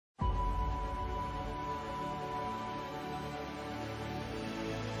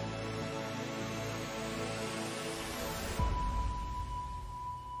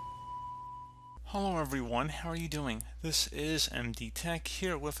Hello everyone, how are you doing? This is MD Tech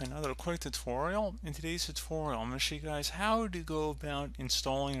here with another quick tutorial. In today's tutorial, I'm going to show you guys how to go about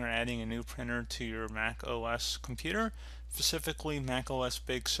installing or adding a new printer to your macOS computer, specifically macOS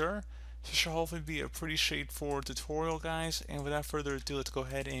Big Sur. This should hopefully be a pretty straightforward tutorial, guys, and without further ado, let's go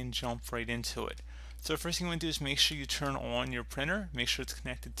ahead and jump right into it. So the first thing you want to do is make sure you turn on your printer, make sure it's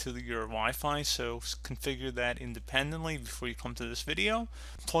connected to your Wi-Fi, so configure that independently before you come to this video.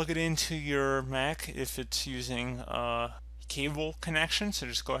 Plug it into your Mac if it's using a cable connection, so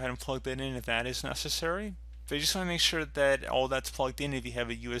just go ahead and plug that in if that is necessary. But you just want to make sure that all that's plugged in. If you have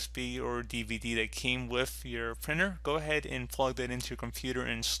a USB or a DVD that came with your printer, go ahead and plug that into your computer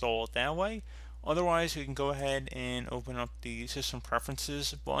and install it that way. Otherwise, we can go ahead and open up the System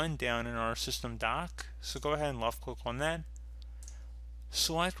Preferences button down in our System Dock. So go ahead and left click on that.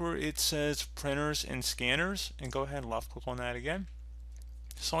 Select where it says Printers and Scanners and go ahead and left click on that again.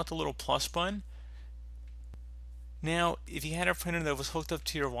 Select the little plus button. Now, if you had a printer that was hooked up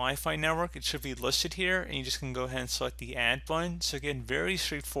to your Wi-Fi network, it should be listed here, and you just can go ahead and select the Add button. So again, very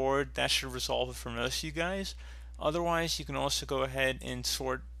straightforward. That should resolve it for most of you guys. Otherwise, you can also go ahead and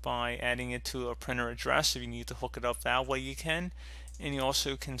sort by adding it to a printer address. If you need to hook it up that way, you can. And you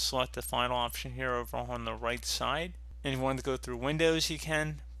also can select the final option here over on the right side. And if you want to go through Windows, you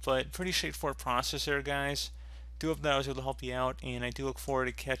can. But pretty straightforward process there, guys. Do hope that I was able to help you out, and I do look forward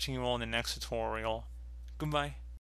to catching you all in the next tutorial. Goodbye.